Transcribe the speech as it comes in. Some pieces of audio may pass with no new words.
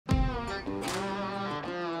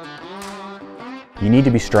You need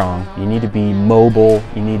to be strong, you need to be mobile,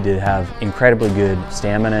 you need to have incredibly good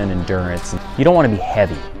stamina and endurance. You don't want to be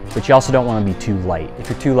heavy, but you also don't want to be too light. If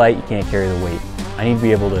you're too light, you can't carry the weight. I need to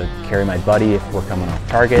be able to carry my buddy if we're coming off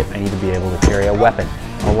target. I need to be able to carry a weapon,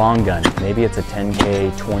 a long gun. Maybe it's a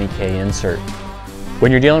 10K, 20K insert.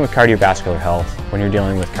 When you're dealing with cardiovascular health, when you're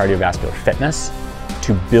dealing with cardiovascular fitness,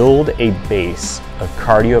 to build a base of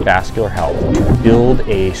cardiovascular health, to build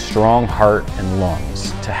a strong heart and lungs,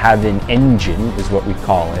 to have an engine is what we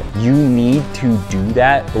call it, you need to do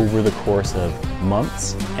that over the course of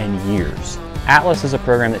months and years. Atlas is a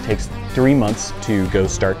program that takes 3 months to go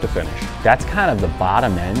start to finish. That's kind of the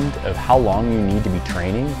bottom end of how long you need to be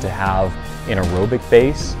training to have an aerobic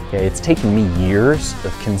base. Okay, it's taken me years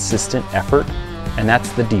of consistent effort, and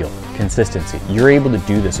that's the deal. Consistency. You're able to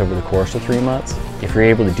do this over the course of 3 months. If you're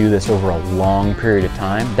able to do this over a long period of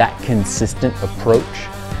time, that consistent approach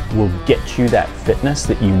will get you that fitness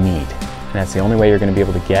that you need. And that's the only way you're going to be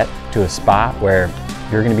able to get to a spot where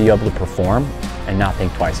you're going to be able to perform and not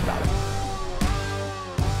think twice about it.